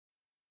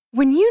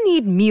When you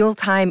need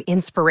mealtime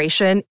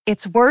inspiration,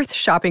 it's worth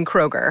shopping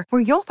Kroger,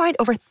 where you'll find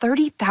over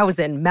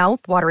 30,000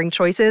 mouth-watering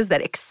choices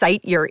that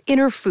excite your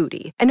inner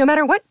foodie. And no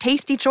matter what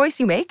tasty choice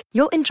you make,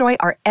 you'll enjoy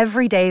our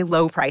everyday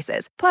low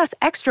prices, plus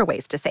extra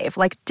ways to save,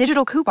 like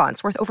digital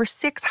coupons worth over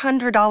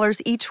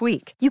 $600 each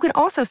week. You can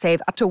also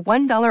save up to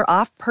 $1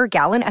 off per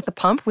gallon at the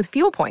pump with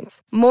fuel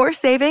points. More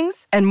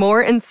savings and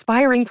more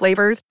inspiring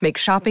flavors make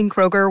shopping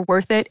Kroger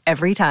worth it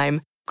every time.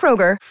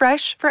 Kroger,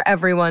 fresh for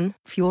everyone.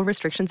 Fuel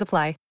restrictions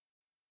apply.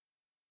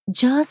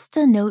 Just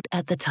a note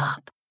at the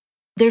top.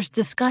 There's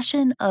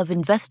discussion of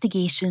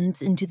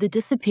investigations into the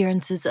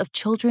disappearances of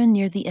children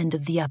near the end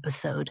of the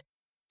episode,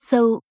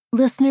 so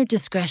listener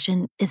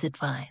discretion is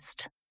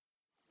advised.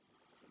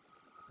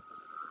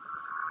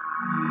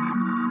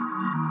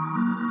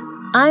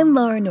 I'm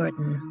Laura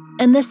Norton,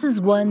 and this is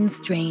One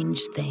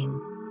Strange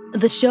Thing,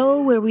 the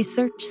show where we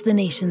search the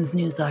nation's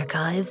news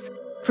archives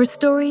for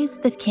stories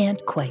that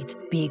can't quite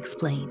be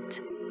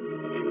explained.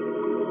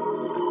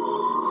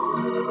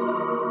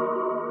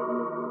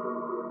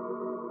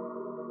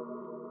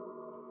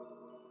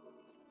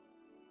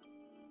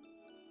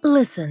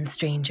 Listen,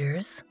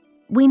 strangers.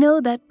 We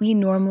know that we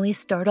normally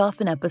start off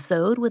an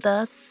episode with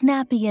a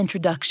snappy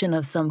introduction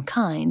of some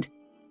kind,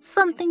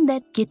 something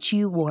that gets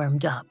you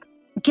warmed up,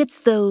 gets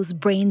those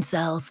brain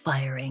cells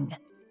firing.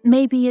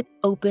 Maybe it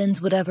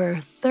opens whatever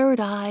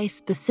third eye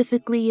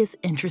specifically is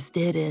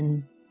interested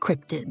in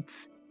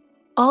cryptids.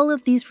 All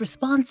of these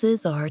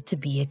responses are to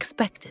be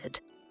expected.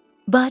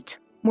 But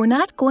we're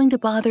not going to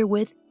bother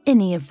with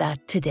any of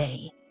that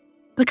today,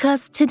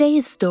 because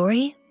today's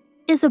story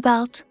is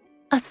about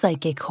a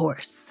psychic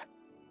horse.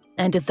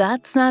 And if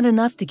that's not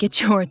enough to get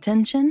your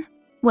attention,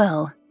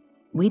 well,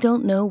 we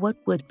don't know what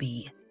would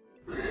be.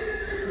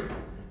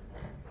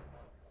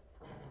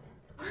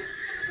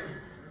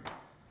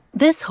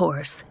 This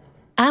horse,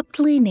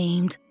 aptly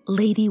named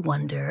Lady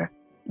Wonder,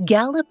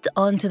 galloped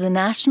onto the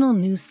national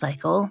news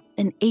cycle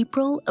in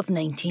April of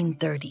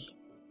 1930.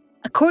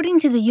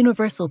 According to the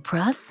Universal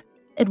Press,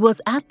 it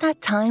was at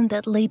that time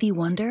that Lady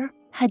Wonder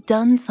had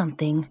done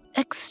something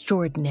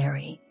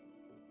extraordinary.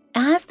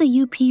 As the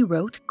UP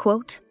wrote,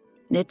 quote,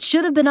 "It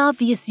should have been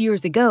obvious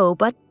years ago,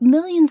 but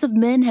millions of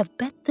men have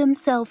bet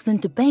themselves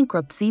into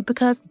bankruptcy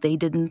because they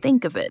didn't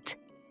think of it.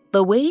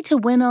 The way to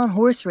win on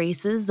horse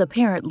races,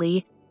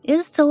 apparently,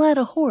 is to let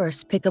a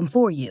horse pick 'em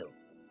for you."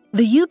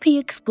 The UP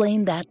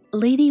explained that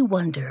Lady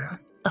Wonder,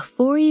 a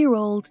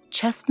 4-year-old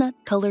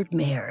chestnut-colored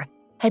mare,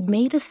 had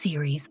made a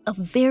series of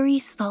very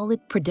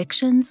solid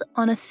predictions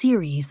on a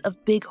series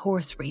of big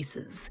horse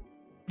races,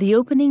 the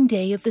opening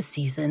day of the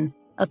season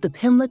of the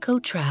Pimlico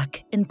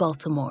track in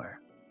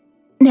Baltimore.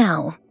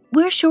 Now,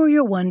 we're sure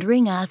you're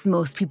wondering, as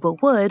most people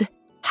would,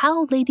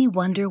 how Lady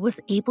Wonder was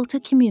able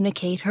to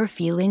communicate her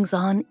feelings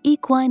on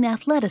equine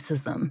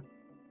athleticism.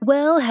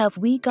 Well, have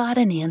we got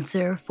an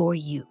answer for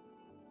you.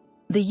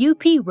 The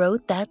UP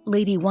wrote that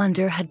Lady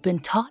Wonder had been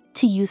taught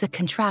to use a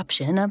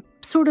contraption, a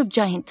sort of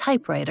giant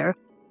typewriter,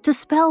 to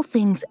spell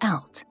things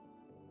out.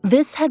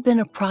 This had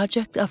been a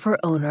project of her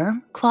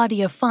owner,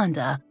 Claudia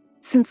Fonda,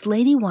 since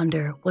Lady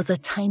Wonder was a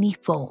tiny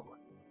foal.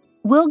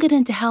 We'll get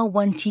into how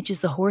one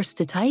teaches a horse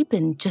to type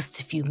in just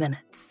a few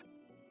minutes.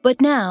 But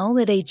now,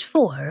 at age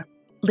 4,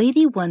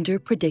 Lady Wonder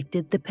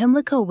predicted the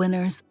Pimlico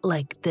winners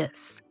like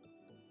this.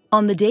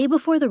 On the day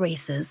before the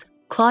races,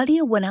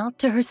 Claudia went out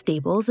to her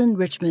stables in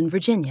Richmond,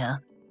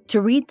 Virginia,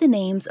 to read the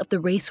names of the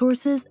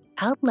racehorses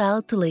out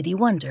loud to Lady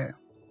Wonder.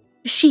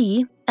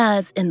 She,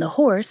 as in the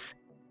horse,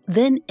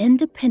 then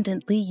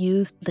independently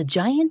used the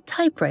giant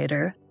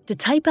typewriter to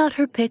type out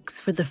her picks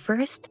for the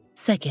first,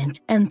 second,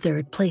 and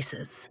third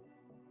places.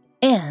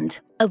 And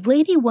of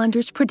Lady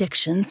Wonder's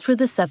predictions for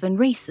the 7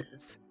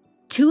 races,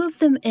 2 of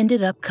them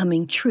ended up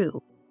coming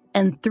true,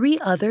 and 3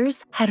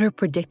 others had her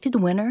predicted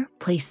winner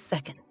place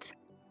second.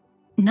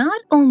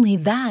 Not only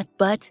that,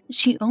 but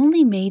she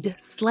only made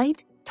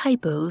slight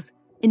typos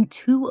in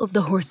 2 of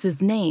the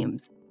horses'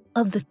 names,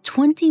 of the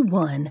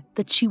 21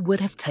 that she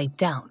would have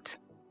typed out.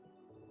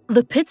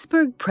 The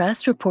Pittsburgh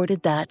Press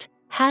reported that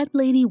had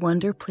Lady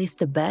Wonder placed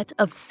a bet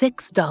of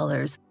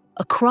 $6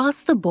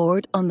 across the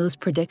board on those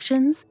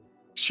predictions,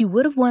 she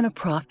would have won a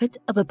profit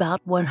of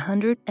about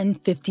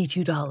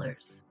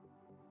 $152.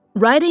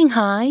 Riding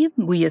high,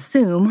 we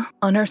assume,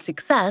 on her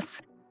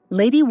success,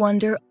 Lady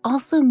Wonder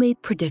also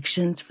made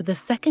predictions for the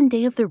second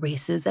day of the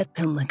races at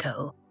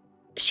Pimlico.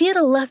 She had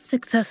a less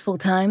successful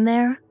time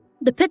there.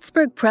 The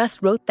Pittsburgh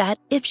Press wrote that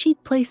if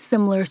she'd placed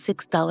similar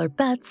 $6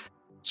 bets,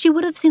 she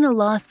would have seen a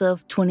loss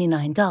of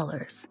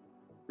 $29.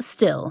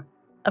 Still,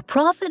 a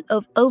profit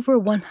of over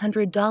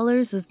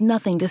 $100 is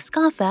nothing to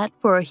scoff at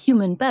for a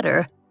human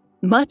bettor,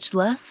 much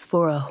less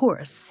for a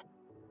horse.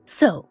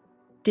 So,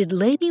 did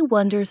Lady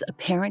Wonder's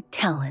apparent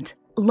talent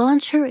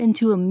launch her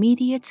into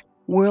immediate,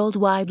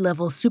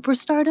 worldwide-level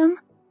superstardom?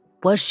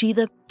 Was she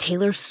the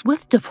Taylor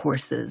Swift of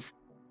horses?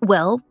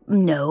 Well,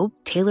 no,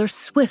 Taylor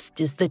Swift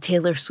is the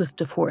Taylor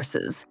Swift of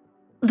horses.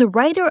 The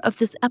writer of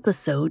this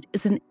episode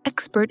is an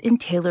expert in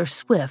Taylor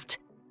Swift,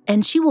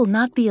 and she will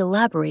not be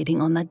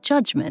elaborating on that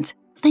judgment.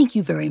 Thank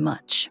you very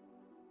much.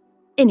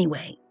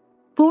 Anyway,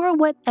 For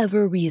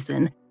whatever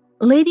reason,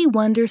 Lady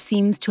Wonder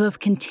seems to have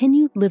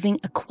continued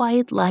living a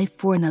quiet life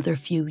for another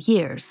few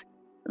years.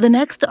 The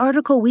next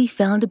article we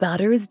found about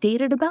her is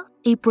dated about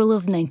April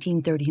of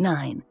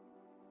 1939.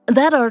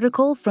 That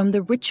article from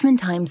the Richmond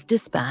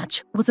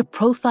Times-Dispatch was a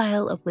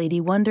profile of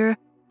Lady Wonder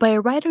by a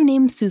writer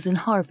named Susan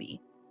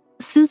Harvey.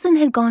 Susan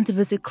had gone to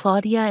visit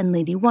Claudia and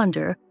Lady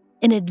Wonder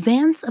in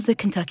advance of the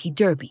Kentucky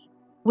Derby,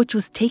 which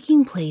was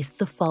taking place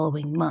the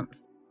following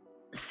month.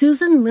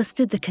 Susan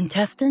listed the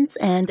contestants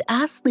and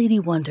asked Lady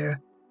Wonder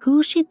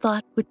who she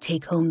thought would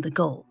take home the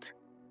gold.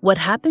 What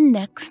happened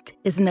next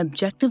is an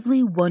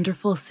objectively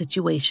wonderful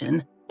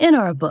situation in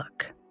our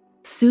book.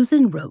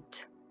 Susan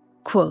wrote,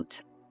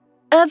 quote,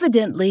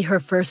 "Evidently, her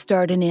first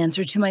start in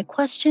answer to my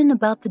question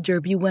about the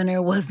Derby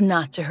winner was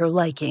not to her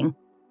liking,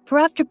 for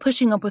after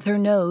pushing up with her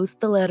nose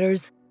the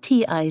letters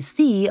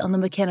TIC on the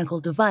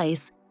mechanical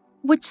device,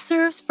 which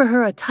serves for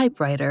her a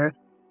typewriter,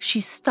 she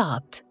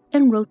stopped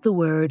and wrote the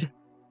word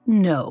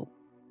no.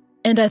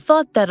 And I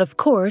thought that, of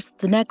course,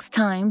 the next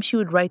time she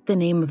would write the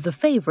name of the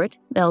favorite,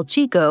 El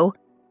Chico,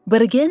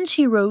 but again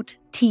she wrote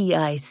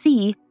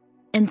TIC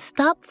and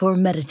stopped for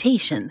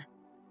meditation.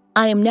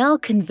 I am now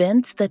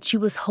convinced that she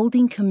was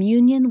holding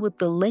communion with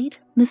the late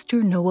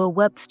Mr. Noah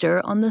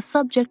Webster on the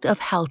subject of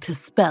how to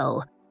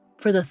spell.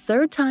 For the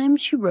third time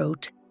she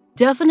wrote,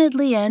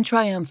 definitely and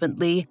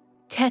triumphantly,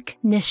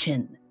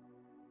 technician."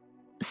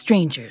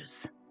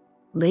 Strangers.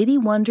 Lady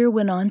Wonder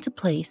went on to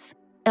place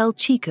El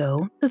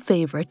Chico, the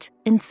favorite,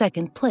 in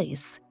second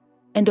place,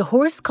 and a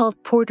horse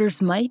called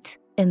Porter's Might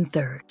in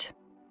third.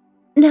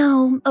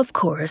 Now, of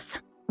course,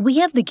 we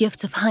have the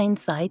gift of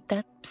hindsight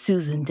that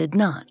Susan did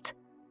not.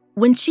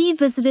 When she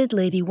visited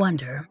Lady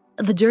Wonder,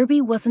 the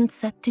Derby wasn't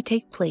set to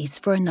take place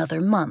for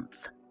another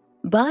month.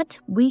 But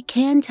we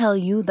can tell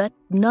you that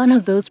none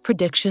of those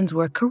predictions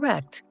were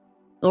correct,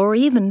 or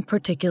even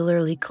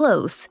particularly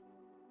close.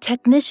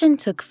 Technician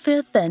took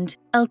 5th and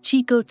El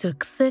Chico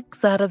took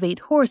 6 out of 8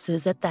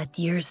 horses at that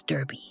year's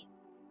Derby.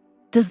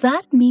 Does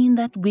that mean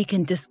that we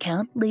can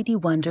discount Lady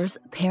Wonder's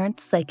apparent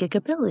psychic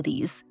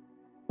abilities?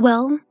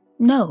 Well,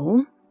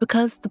 no,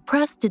 because the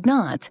press did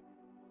not,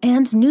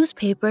 and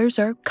newspapers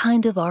are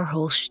kind of our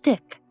whole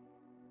shtick.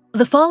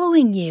 The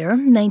following year,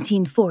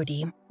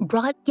 1940,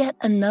 brought yet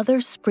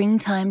another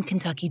springtime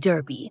Kentucky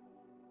Derby,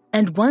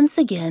 and once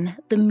again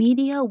the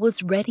media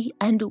was ready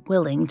and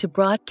willing to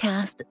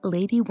broadcast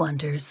Lady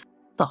Wonder's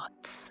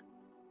thoughts.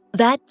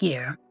 That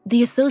year,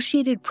 the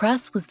Associated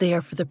Press was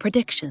there for the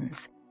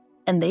predictions,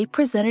 and they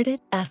presented it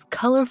as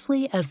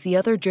colorfully as the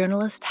other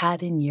journalists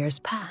had in years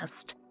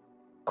past.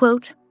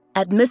 Quote,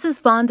 "At Mrs.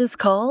 Fonda's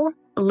call,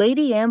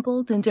 Lady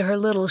ambled into her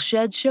little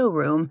shed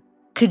showroom,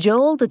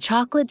 cajoled a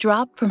chocolate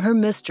drop from her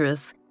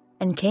mistress,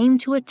 and came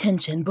to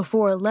attention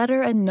before a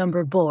letter and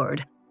number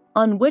board,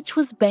 on which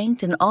was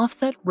banked an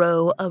offset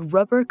row of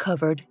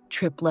rubber-covered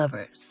trip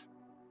levers."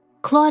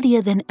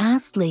 Claudia then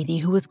asked Lady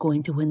who was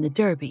going to win the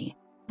Derby,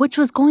 which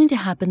was going to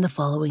happen the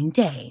following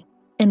day.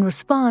 In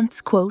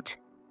response, quote,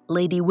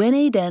 "Lady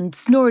whinnied and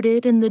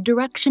snorted in the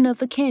direction of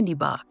the candy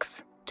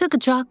box, took a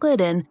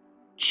chocolate and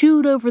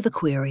chewed over the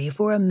query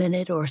for a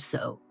minute or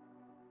so."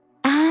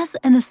 As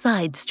an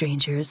aside,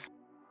 strangers,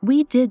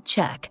 we did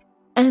check,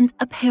 and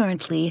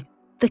apparently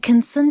the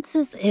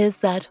consensus is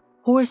that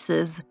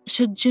horses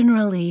should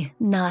generally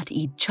not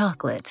eat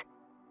chocolate.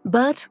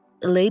 But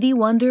Lady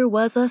Wonder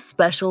was a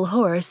special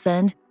horse,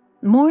 and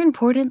more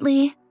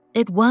importantly,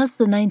 it was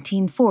the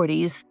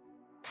 1940s,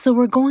 so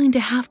we're going to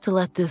have to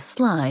let this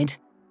slide.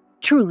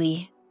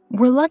 Truly,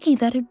 we're lucky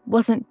that it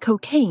wasn't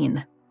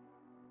cocaine.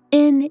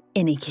 In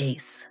any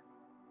case,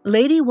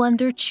 Lady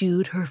Wonder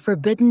chewed her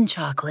forbidden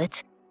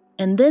chocolate,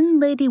 and then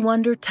Lady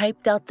Wonder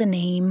typed out the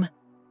name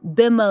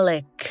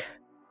Bimelech,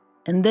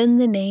 and then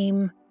the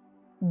name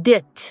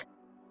Dit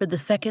for the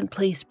second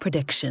place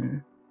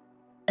prediction.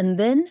 And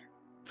then,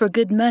 for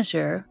good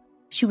measure,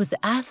 she was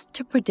asked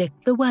to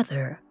predict the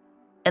weather,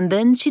 and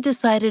then she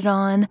decided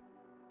on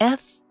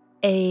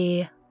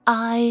FAIR.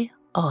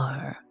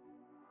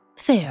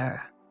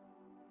 Fair.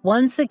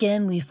 Once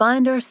again, we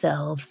find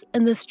ourselves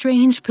in the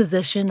strange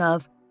position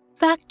of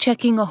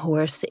fact-checking a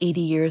horse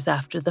 80 years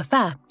after the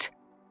fact.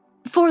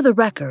 For the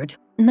record,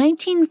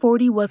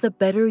 1940 was a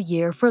better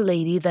year for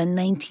Lady than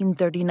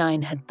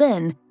 1939 had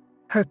been.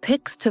 Her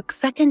picks took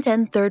second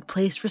and third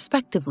place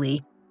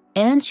respectively,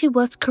 and she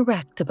was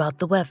correct about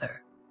the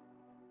weather.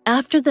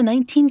 After the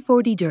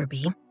 1940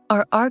 Derby,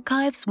 our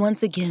archives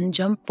once again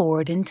jump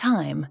forward in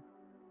time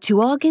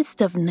to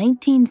August of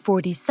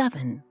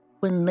 1947,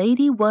 when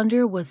Lady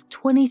Wonder was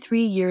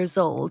 23 years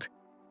old,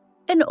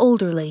 an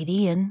older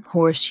lady in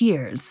horse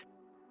years.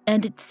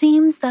 And it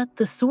seems that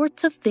the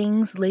sorts of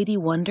things Lady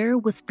Wonder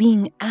was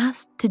being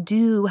asked to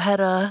do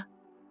had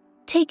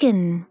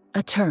taken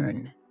a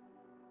turn.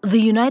 The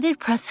United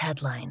Press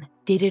headline,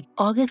 dated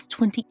August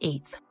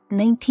 28,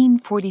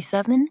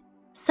 1947,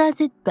 says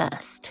it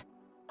best.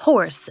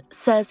 "Horse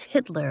says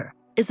Hitler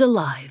is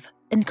alive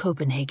in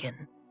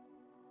Copenhagen."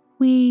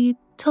 We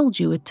told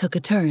you it took a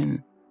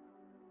turn.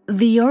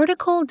 The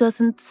article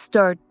doesn't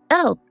start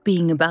out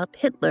being about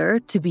Hitler,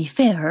 to be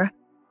fair.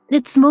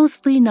 It's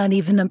mostly not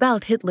even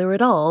about Hitler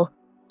at all,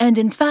 and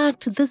in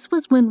fact, this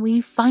was when we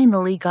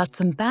finally got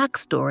some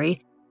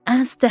backstory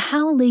as to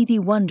how Lady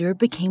Wonder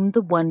became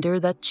the wonder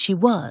that she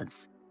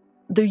was.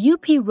 The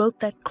UP wrote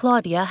that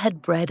Claudia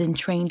had bred and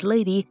trained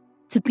Lady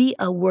to be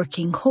a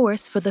working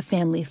horse for the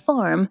family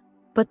farm,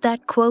 but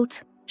that,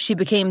 quote, she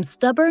became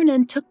stubborn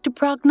and took to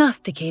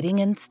prognosticating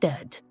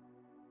instead.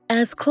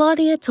 As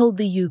Claudia told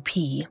the UP,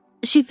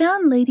 she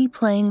found Lady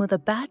playing with a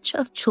batch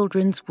of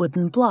children's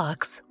wooden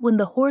blocks when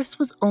the horse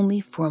was only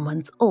 4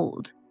 months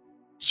old.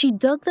 She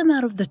dug them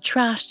out of the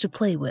trash to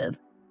play with,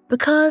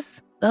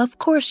 because, of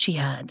course she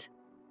had.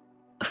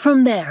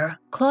 From there,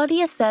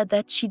 Claudia said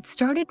that she'd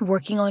started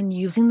working on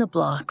using the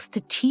blocks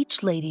to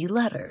teach Lady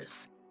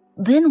letters,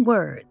 then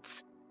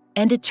words,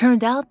 and it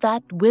turned out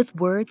that with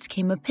words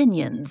came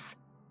opinions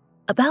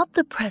about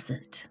the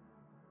present,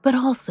 but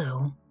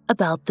also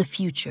about the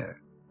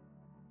future.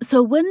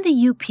 So when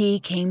the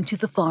UP came to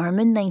the farm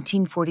in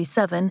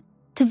 1947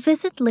 to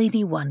visit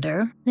Lady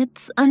Wonder,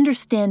 it's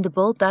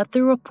understandable that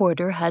the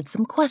reporter had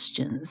some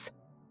questions.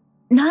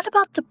 Not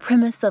about the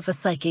premise of a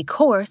psychic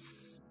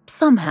horse,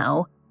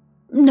 somehow.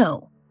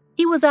 No,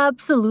 he was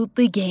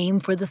absolutely game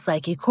for the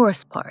psychic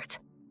horse part,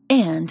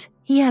 and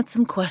he had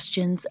some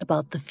questions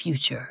about the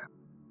future.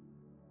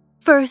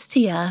 First,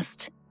 he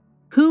asked,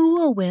 who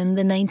will win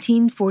the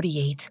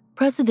 1948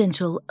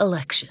 presidential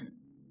election?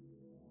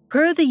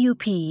 Per the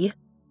UP,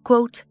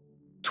 quote,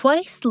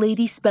 twice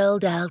Lady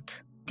spelled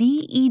out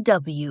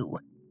D-E-W,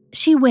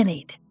 she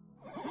whinnied,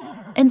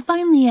 and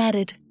finally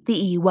added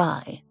the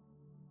E-Y.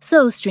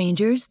 So,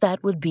 strangers,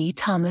 that would be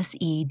Thomas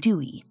E.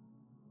 Dewey.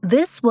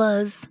 This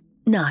was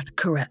not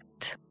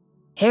correct.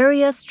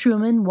 Harry S.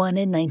 Truman won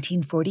in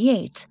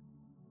 1948,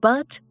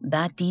 but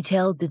that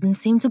detail didn't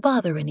seem to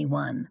bother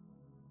anyone.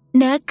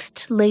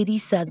 Next, Lady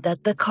said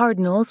that the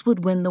Cardinals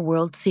would win the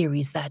World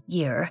Series that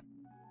year,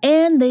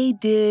 and they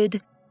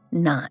did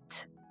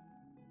not.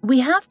 We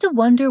have to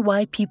wonder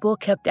why people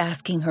kept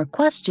asking her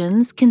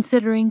questions,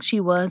 considering she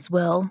was,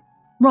 well,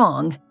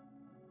 wrong.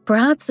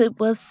 Perhaps it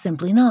was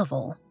simply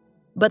novel.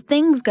 But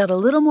things got a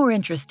little more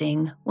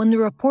interesting when the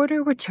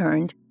reporter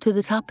returned to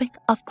the topic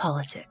of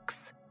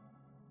politics.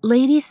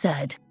 Lady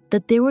said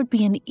that there would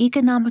be an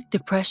economic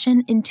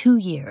depression in 2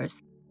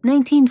 years,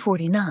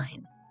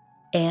 1949.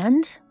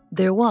 And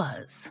there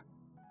was.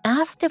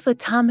 Asked if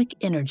atomic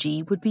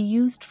energy would be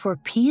used for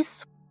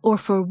peace or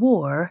for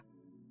war,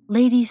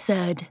 Lady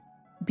said,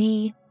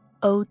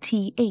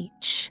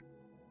 B-O-T-H,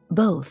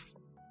 both.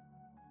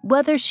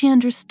 Whether she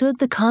understood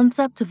the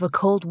concept of a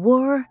Cold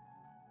War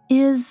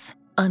is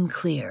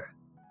unclear.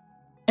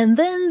 And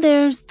then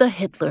there's the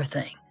Hitler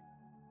thing.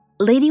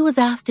 Lady was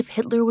asked if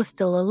Hitler was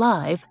still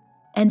alive,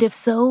 and if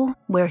so,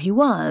 where he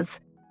was.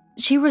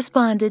 She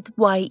responded,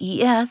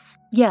 Y-E-S,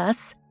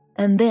 yes,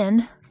 and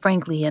then,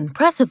 frankly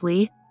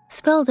impressively,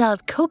 spelled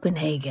out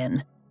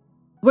Copenhagen.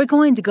 We're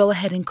going to go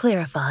ahead and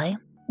clarify,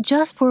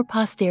 just for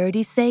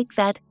posterity's sake,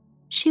 that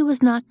she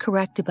was not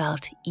correct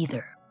about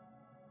either.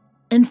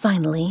 And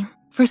finally,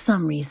 for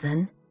some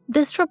reason,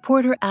 this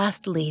reporter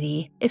asked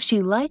Lady if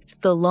she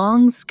liked the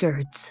long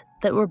skirts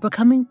that were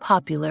becoming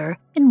popular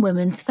in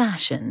women's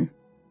fashion.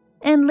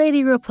 And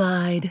Lady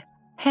replied,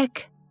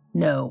 heck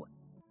no.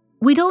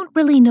 We don't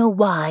really know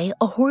why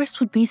a horse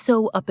would be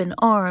so up in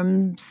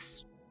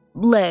arms,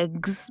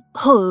 legs,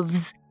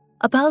 hooves,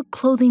 about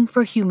clothing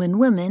for human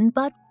women,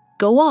 but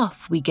go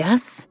off, we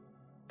guess.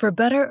 For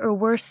better or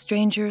worse,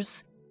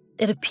 strangers,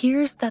 it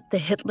appears that the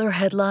Hitler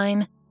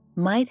headline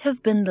might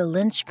have been the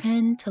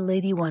linchpin to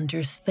Lady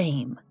Wonder's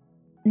fame.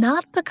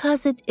 Not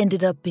because it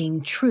ended up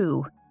being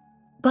true,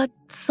 but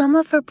some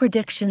of her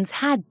predictions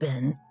had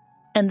been,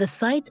 and the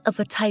sight of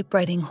a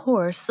typewriting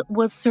horse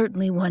was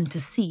certainly one to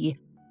see,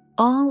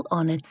 all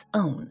on its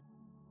own.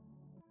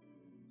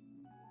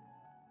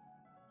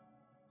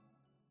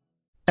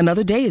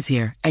 Another day is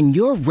here, and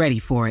you're ready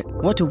for it.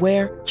 What to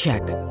wear?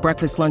 Check.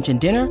 Breakfast, lunch, and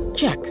dinner?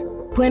 Check.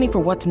 Planning for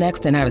what's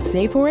next and how to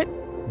save for it?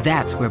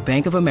 That's where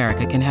Bank of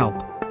America can help.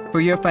 For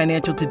your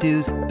financial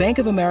to-dos, Bank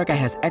of America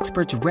has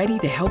experts ready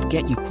to help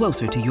get you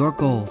closer to your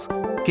goals.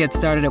 Get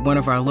started at one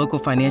of our local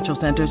financial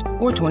centers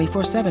or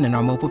 24/7 in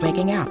our mobile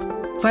banking app.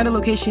 Find a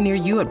location near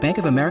you at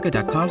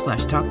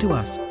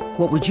bankofamerica.com/talktous.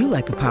 What would you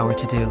like the power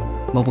to do?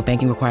 Mobile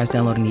banking requires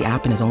downloading the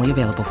app and is only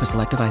available for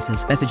select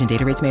devices. Message and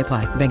data rates may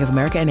apply. Bank of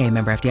America N.A.,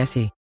 member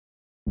FDIC.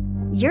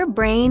 Your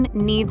brain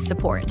needs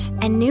support,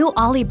 and new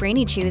Ollie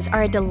Brainy Chews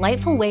are a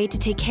delightful way to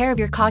take care of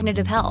your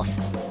cognitive health.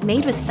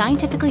 Made with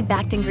scientifically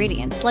backed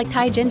ingredients like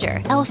Thai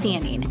ginger,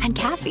 L-theanine, and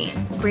caffeine,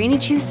 Brainy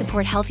Chews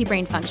support healthy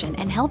brain function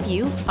and help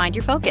you find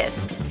your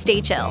focus,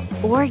 stay chill,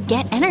 or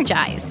get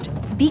energized.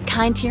 Be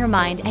kind to your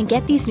mind and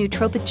get these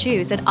nootropic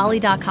chews at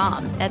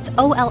ollie.com. That's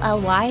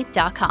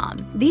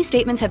OLLY.com. These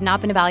statements have not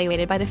been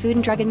evaluated by the Food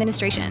and Drug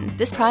Administration.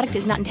 This product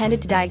is not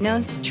intended to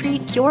diagnose,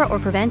 treat, cure, or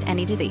prevent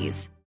any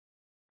disease.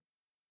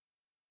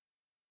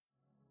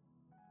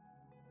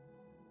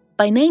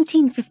 By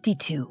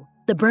 1952,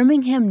 the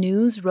Birmingham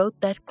News wrote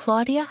that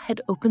Claudia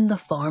had opened the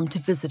farm to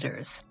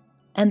visitors,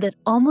 and that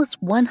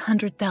almost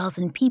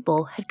 100,000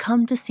 people had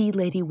come to see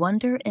Lady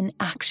Wonder in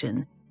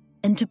action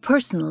and to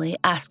personally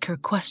ask her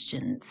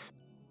questions.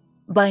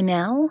 By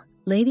now,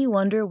 Lady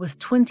Wonder was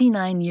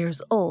 29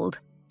 years old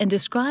and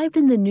described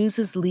in the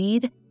news's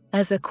lead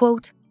as a,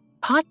 quote,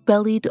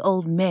 pot-bellied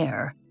old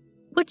mare,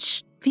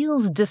 which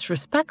feels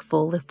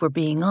disrespectful if we're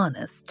being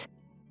honest.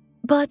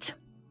 But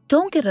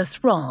don't get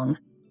us wrong,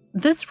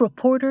 this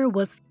reporter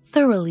was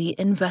thoroughly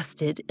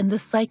invested in the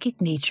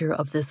psychic nature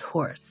of this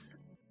horse.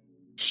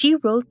 She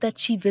wrote that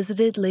she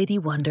visited Lady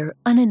Wonder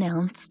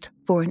unannounced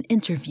for an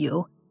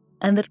interview,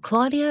 and that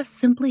Claudia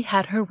simply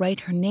had her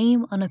write her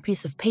name on a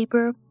piece of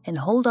paper and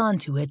hold on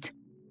to it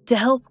to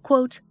help,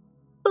 quote,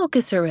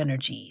 focus her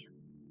energy.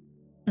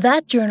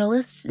 That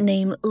journalist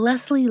named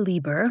Leslie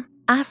Lieber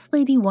asked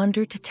Lady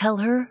Wonder to tell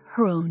her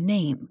own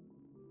name,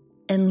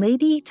 and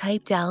Lady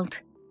typed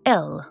out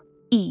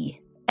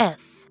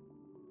L-E-S.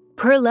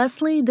 Per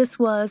Leslie, this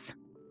was,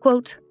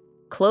 quote,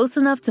 close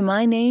enough to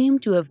my name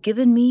to have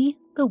given me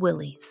the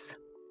willies.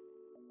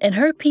 In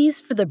her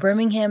piece for the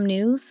Birmingham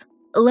News,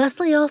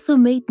 Leslie also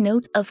made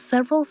note of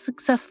several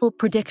successful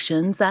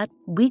predictions that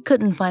we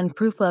couldn't find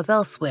proof of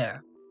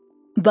elsewhere.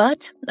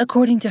 But,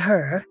 according to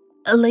her,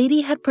 a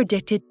lady had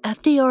predicted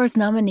FDR's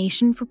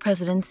nomination for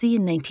presidency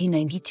in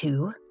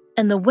 1992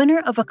 and the winner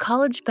of a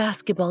college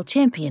basketball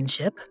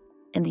championship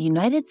and the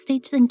United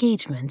States'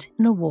 engagement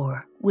in a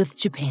war with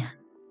Japan.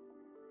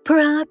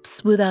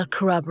 Perhaps without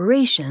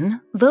corroboration,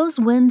 those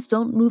wins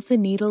don't move the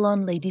needle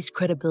on Lady's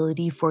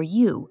credibility for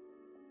you.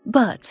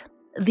 But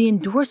the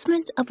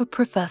endorsement of a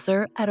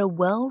professor at a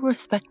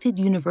well-respected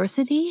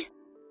university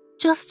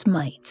just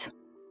might.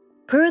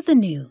 Per the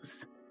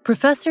news,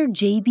 Professor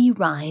J.B.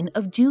 Rhine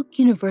of Duke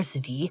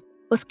University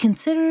was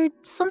considered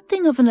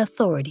something of an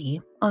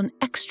authority on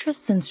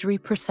extrasensory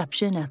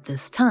perception at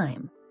this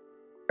time.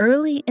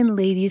 Early in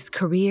Lady's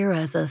career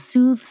as a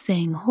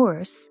soothsaying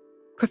horse,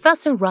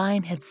 Professor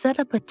Rhine had set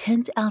up a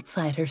tent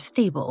outside her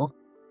stable,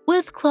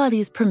 with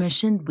Claudia's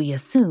permission, we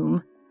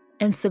assume,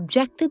 and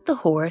subjected the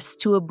horse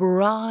to a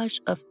barrage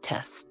of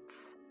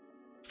tests.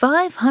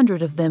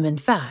 500 of them, in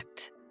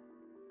fact.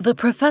 The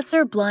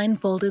professor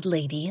blindfolded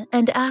Lady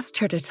and asked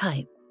her to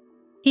type.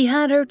 He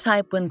had her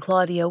type when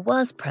Claudia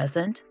was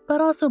present,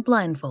 but also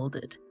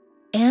blindfolded,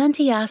 and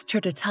he asked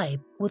her to type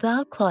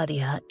without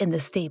Claudia in the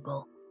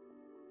stable.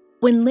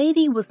 When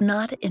Lady was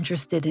not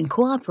interested in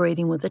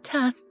cooperating with the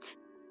tests,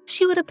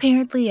 she would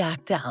apparently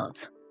act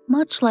out,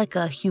 much like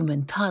a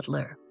human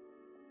toddler.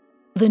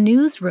 The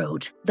news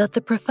wrote that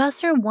the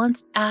professor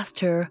once asked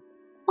her,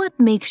 "What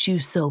makes you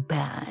so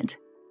bad?"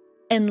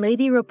 And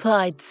Lady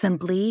replied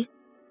simply,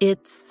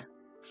 "It's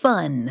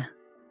fun."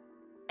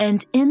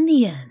 And in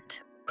the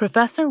end,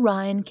 Professor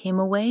Rhine came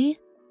away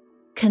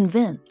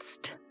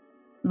convinced.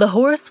 The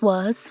horse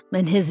was,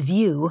 in his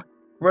view,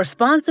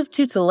 responsive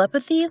to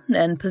telepathy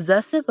and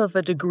possessive of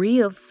a degree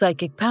of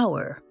psychic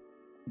power,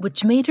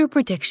 which made her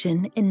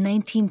prediction in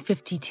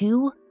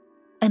 1952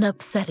 an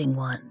upsetting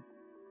one.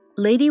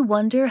 Lady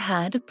Wonder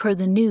had, per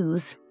the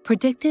news,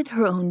 predicted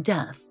her own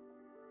death,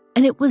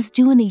 and it was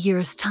due in a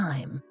year's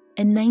time,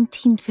 in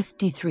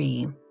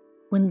 1953,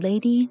 when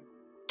Lady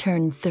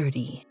turned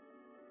 30.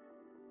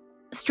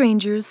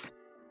 Strangers,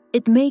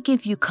 it may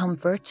give you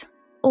comfort,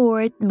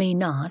 or it may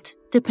not,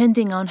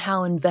 depending on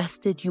how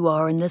invested you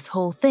are in this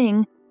whole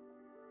thing,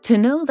 to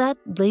know that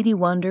Lady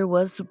Wonder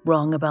was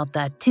wrong about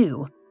that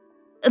too.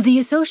 The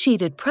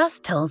Associated Press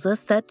tells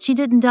us that she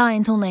didn't die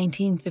until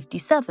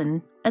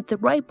 1957, at the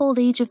ripe old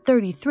age of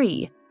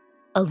 33,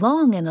 a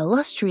long and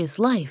illustrious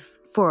life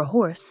for a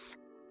horse.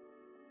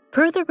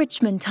 Per the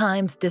Richmond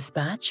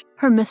Times-Dispatch,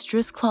 her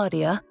mistress,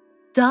 Claudia,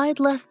 died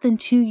less than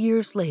 2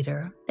 years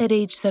later, at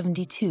age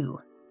 72.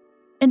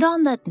 And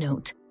on that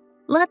note,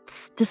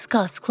 let's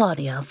discuss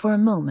Claudia for a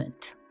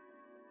moment.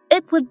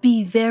 It would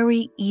be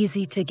very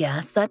easy to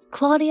guess that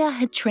Claudia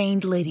had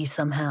trained Lady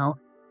somehow,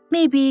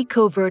 maybe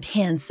covert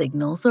hand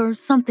signals or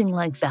something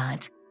like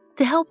that,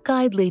 to help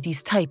guide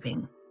Lady's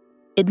typing.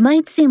 It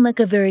might seem like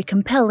a very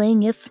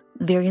compelling, if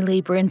very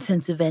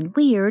labor-intensive and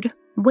weird,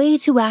 way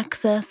to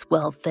access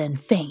wealth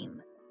and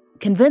fame.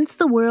 Convince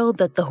the world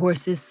that the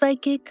horse is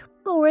psychic,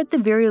 or at the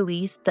very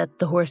least that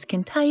the horse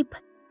can type,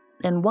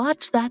 and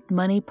watch that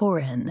money pour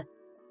in,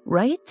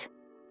 right?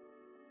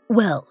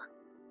 Well,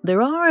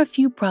 there are a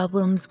few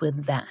problems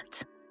with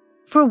that.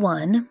 For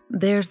one,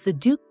 there's the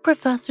Duke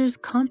professor's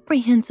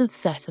comprehensive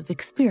set of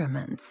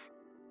experiments,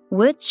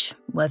 which,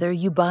 whether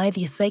you buy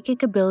the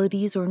psychic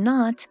abilities or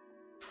not,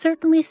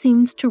 certainly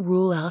seems to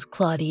rule out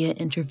Claudia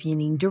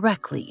intervening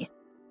directly.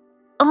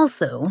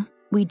 Also,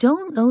 we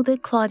don't know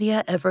that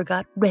Claudia ever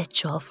got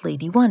rich off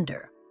Lady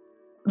Wonder.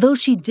 Though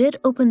she did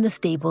open the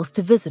stables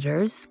to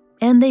visitors,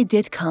 and they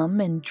did come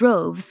in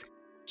droves,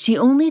 she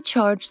only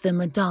charged them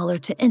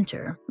 $1 to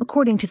enter,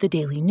 according to the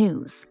Daily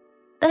News.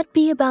 That'd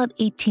be about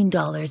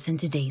 $18 in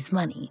today's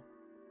money.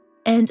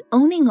 And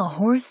owning a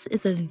horse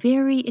is a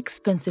very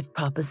expensive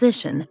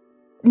proposition,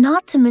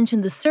 not to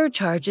mention the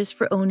surcharges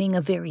for owning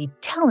a very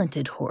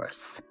talented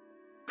horse.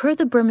 Per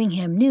the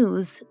Birmingham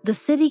News, the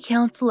City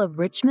Council of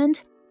Richmond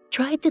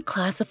tried to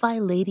classify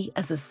Lady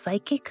as a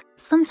psychic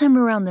sometime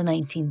around the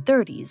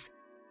 1930s,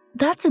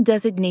 That's a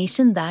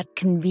designation that,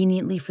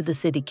 conveniently for the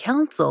city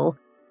council,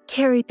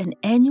 carried an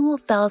annual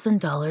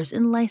 $1,000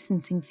 in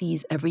licensing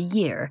fees every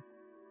year.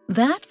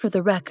 That, for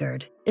the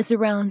record, is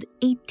around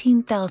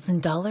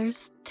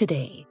 $18,000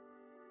 today.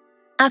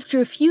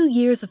 After a few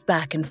years of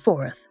back and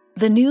forth,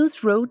 the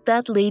news wrote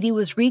that Lady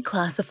was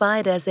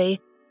reclassified as a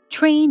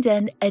trained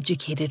and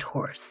educated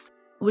horse,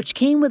 which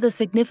came with a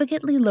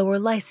significantly lower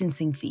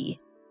licensing fee.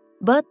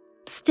 But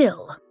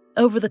still,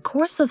 over the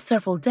course of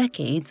several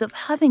decades of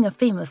having a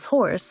famous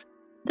horse,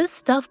 this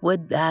stuff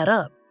would add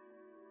up.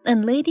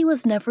 And Lady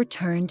was never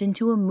turned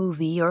into a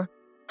movie or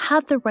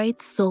had the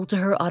rights sold to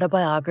her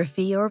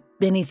autobiography or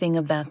anything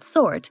of that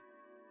sort,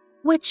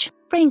 which,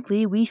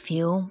 frankly, we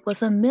feel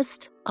was a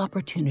missed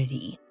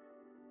opportunity.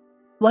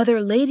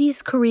 Whether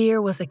Lady's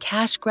career was a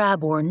cash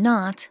grab or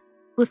not,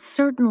 was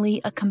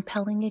certainly a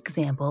compelling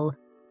example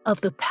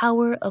of the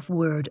power of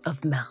word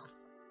of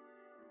mouth.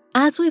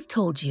 As we've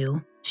told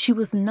you, she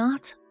was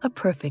not a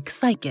perfect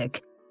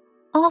psychic.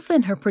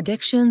 Often her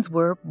predictions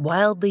were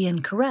wildly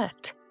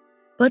incorrect,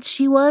 but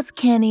she was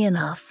canny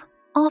enough,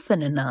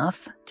 often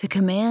enough, to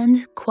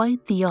command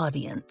quite the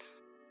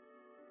audience.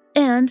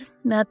 And,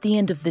 at the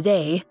end of the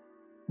day,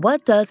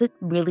 what does it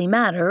really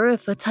matter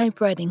if a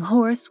typewriting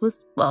horse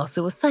was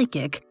also a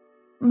psychic?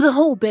 The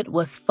whole bit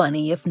was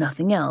funny, if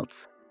nothing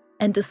else,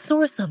 and a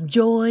source of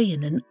joy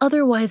in an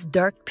otherwise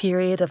dark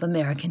period of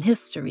American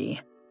history.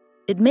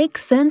 It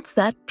makes sense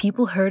that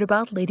people heard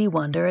about Lady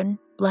Wonder and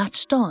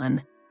latched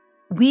on.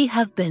 We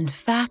have been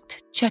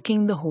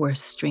fact-checking the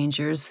horse,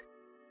 strangers,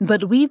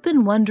 but we've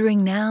been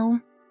wondering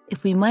now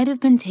if we might have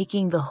been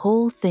taking the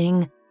whole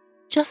thing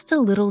just a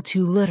little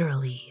too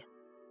literally.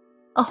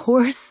 A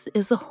horse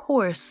is a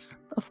horse,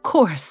 of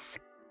course.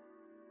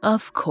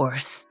 Of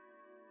course.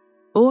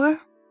 Or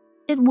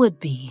it would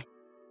be,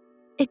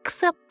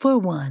 except for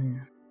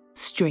one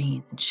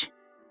strange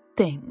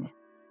thing.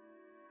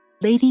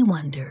 Lady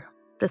Wonder,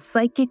 the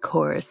psychic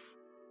horse,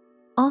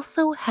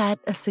 also had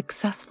a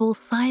successful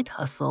side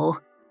hustle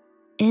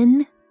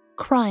in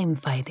crime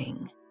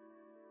fighting.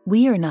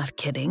 We are not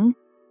kidding.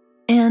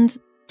 And,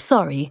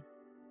 sorry,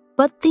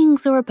 but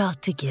things are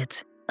about to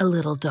get a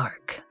little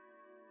dark.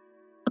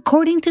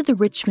 According to the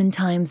Richmond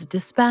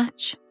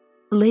Times-Dispatch,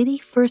 Lady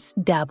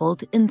first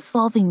dabbled in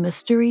solving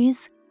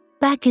mysteries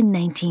back in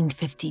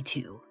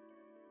 1952.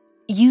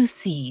 You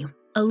see,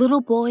 a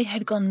little boy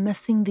had gone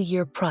missing the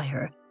year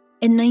prior,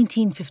 in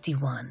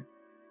 1951.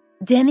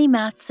 Danny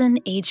Matson,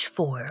 age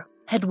 4,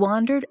 had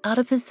wandered out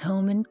of his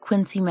home in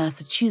Quincy,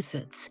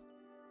 Massachusetts.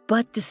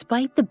 But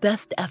despite the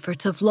best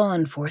efforts of law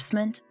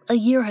enforcement, a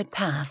year had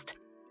passed,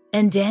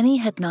 and Danny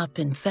had not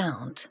been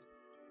found.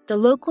 The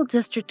local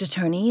district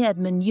attorney,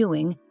 Edmund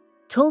Ewing,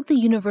 told the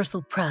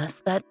Universal Press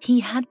that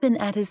he had been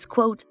at his,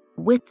 quote,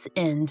 wit's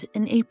end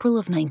in April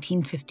of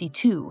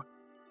 1952.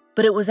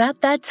 But it was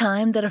at that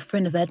time that a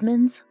friend of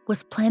Edmund's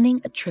was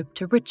planning a trip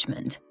to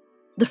Richmond.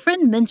 The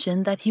friend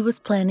mentioned that he was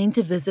planning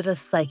to visit a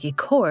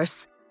psychic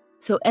horse,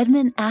 so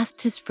Edmund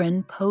asked his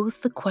friend pose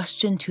the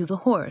question to the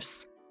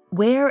horse,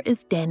 "Where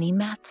is Danny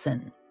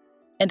Matson?"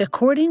 And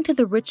according to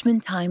the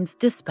Richmond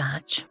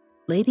Times-Dispatch,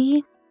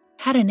 Lady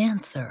had an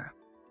answer.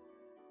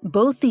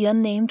 Both the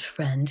unnamed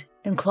friend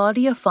and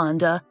Claudia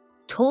Fonda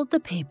told the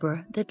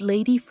paper that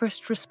Lady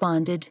first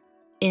responded,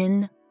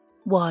 "In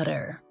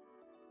water."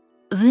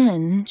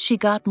 Then she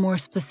got more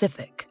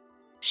specific.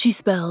 She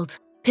spelled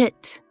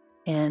pit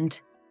and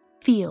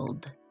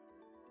field.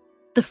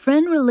 The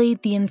friend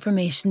relayed the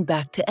information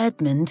back to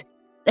Edmund,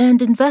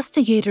 and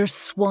investigators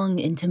swung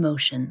into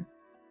motion.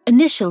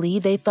 Initially,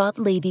 they thought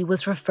Lady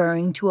was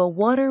referring to a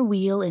water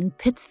wheel in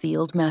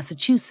Pittsfield,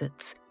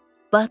 Massachusetts,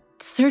 but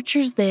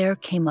searchers there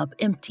came up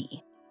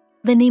empty.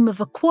 The name of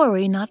a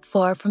quarry not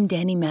far from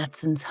Danny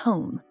Matson's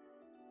home.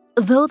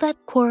 Though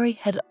that quarry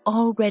had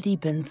already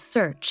been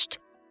searched,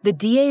 the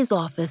DA's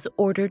office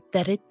ordered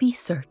that it be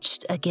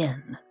searched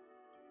again.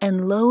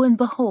 And lo and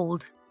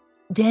behold,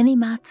 Danny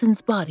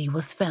Matson's body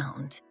was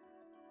found.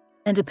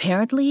 And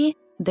apparently,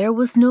 there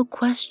was no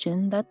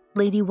question that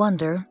Lady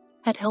Wonder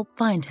had helped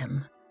find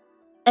him.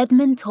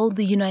 Edmund told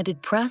the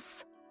United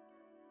Press,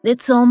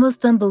 "It's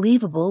almost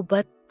unbelievable,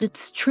 but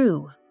it's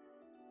true."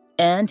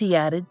 And he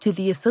added to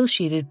the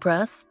Associated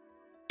Press,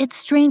 "It's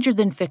stranger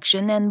than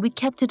fiction, and we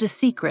kept it a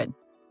secret,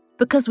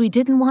 because we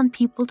didn't want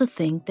people to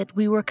think that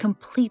we were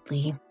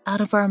completely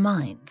out of our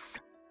minds."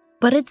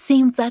 But it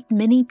seems that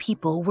many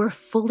people were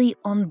fully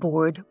on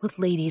board with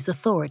Lady's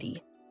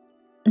authority.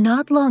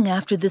 Not long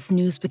after this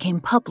news became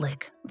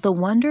public, the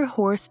Wonder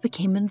Horse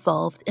became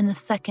involved in a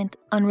second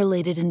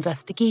unrelated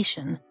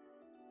investigation.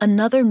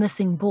 Another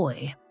missing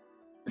boy.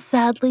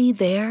 Sadly,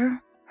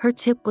 there, her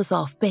tip was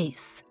off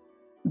base.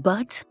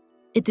 But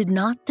it did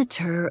not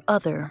deter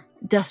other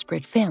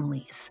desperate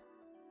families.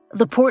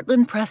 The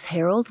Portland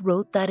Press-Herald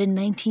wrote that in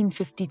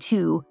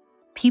 1952,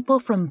 people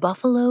from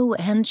Buffalo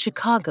and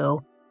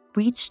Chicago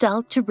reached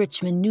out to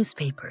Richmond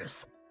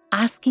newspapers,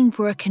 asking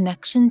for a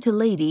connection to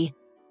Lady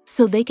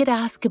so they could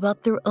ask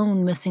about their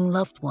own missing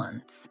loved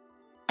ones.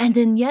 And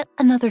in yet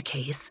another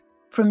case,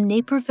 from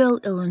Naperville,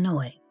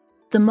 Illinois,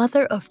 the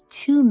mother of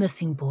 2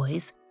 missing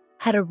boys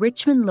had a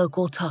Richmond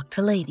local talk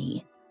to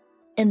Lady.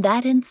 In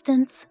that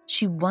instance,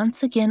 she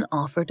once again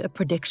offered a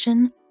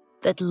prediction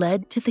that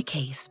led to the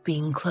case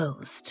being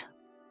closed.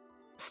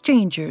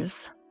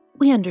 Strangers,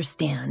 we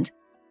understand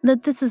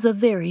that this is a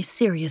very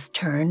serious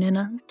turn in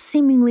a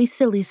seemingly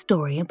silly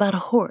story about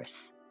a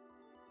horse.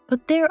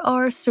 But there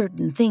are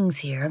certain things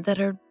here that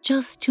are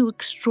just too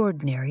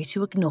extraordinary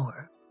to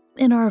ignore,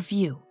 in our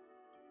view.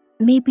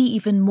 Maybe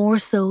even more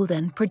so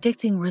than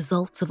predicting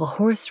results of a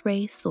horse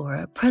race or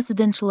a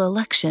presidential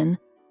election,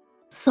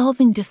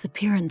 solving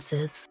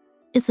disappearances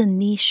is a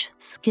niche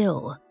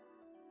skill.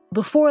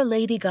 Before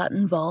Lady got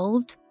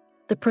involved,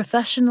 the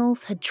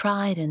professionals had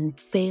tried and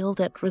failed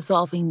at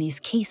resolving these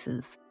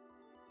cases,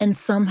 and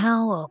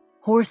somehow a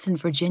horse in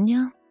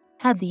Virginia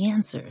had the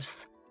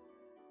answers.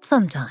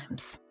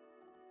 Sometimes.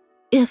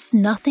 If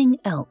nothing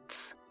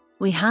else,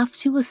 we have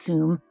to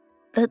assume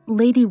that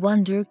Lady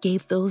Wonder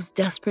gave those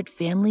desperate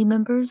family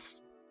members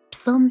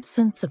some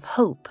sense of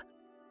hope.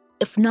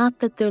 If not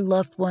that their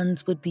loved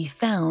ones would be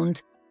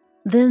found,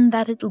 then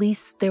that at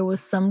least there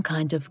was some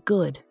kind of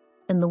good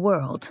in the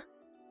world.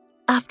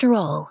 After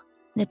all,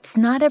 it's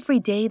not every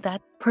day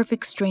that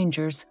perfect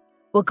strangers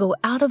will go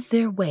out of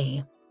their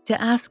way to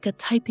ask a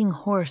typing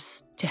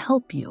horse to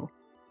help you.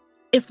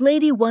 If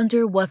Lady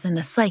Wonder wasn't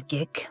a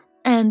psychic,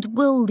 and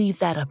we'll leave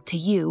that up to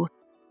you,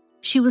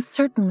 she was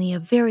certainly a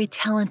very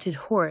talented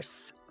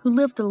horse who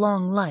lived a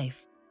long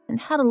life and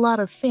had a lot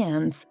of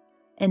fans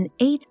and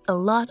ate a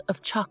lot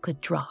of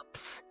chocolate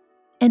drops.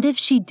 And if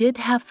she did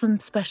have some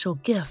special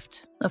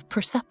gift of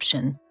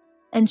perception,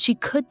 and she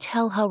could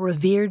tell how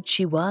revered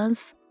she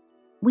was,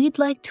 we'd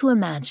like to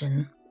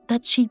imagine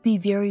that she'd be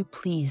very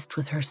pleased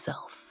with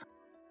herself.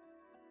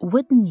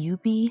 Wouldn't you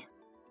be?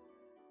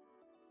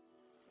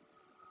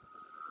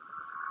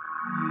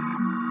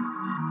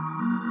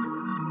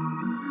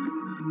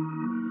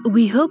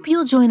 We hope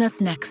you'll join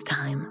us next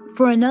time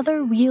for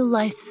another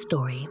real-life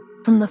story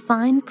from the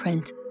fine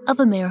print of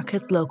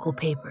America's local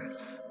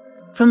papers.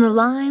 From the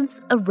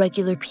lives of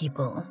regular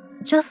people,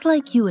 just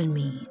like you and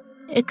me,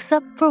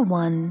 except for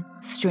one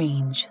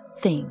strange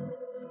thing.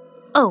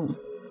 Oh,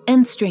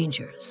 and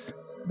strangers.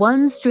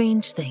 One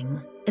Strange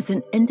Thing is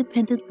an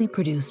independently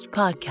produced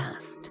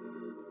podcast.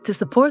 To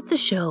support the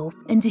show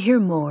and to hear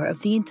more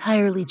of the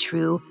entirely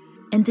true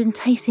and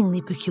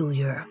enticingly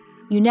peculiar,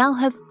 you now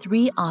have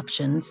 3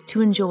 options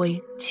to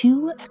enjoy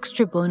 2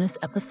 extra bonus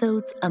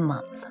episodes a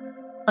month.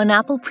 On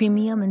Apple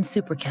Premium and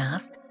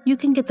Supercast, you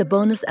can get the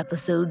bonus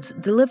episodes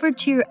delivered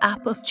to your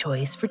app of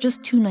choice for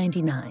just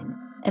 $2.99.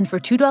 And for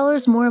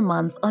 $2 more a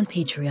month on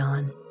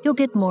Patreon, you'll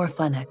get more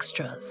fun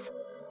extras.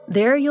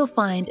 There you'll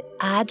find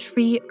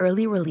ad-free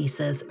early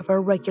releases of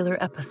our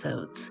regular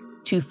episodes,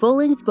 2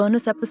 full-length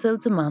bonus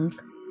episodes a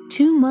month,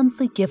 2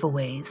 monthly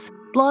giveaways,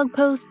 blog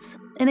posts,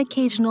 and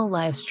occasional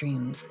live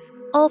streams,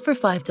 all for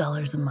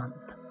 $5 a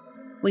month.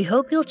 We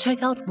hope you'll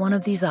check out one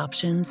of these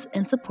options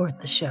and support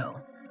the show.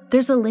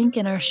 There's a link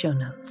in our show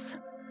notes.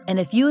 And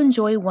if you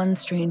enjoy One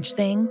Strange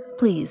Thing,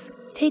 please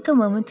take a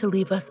moment to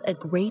leave us a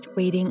great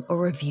rating or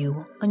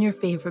review on your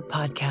favorite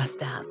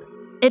podcast app.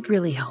 It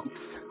really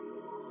helps.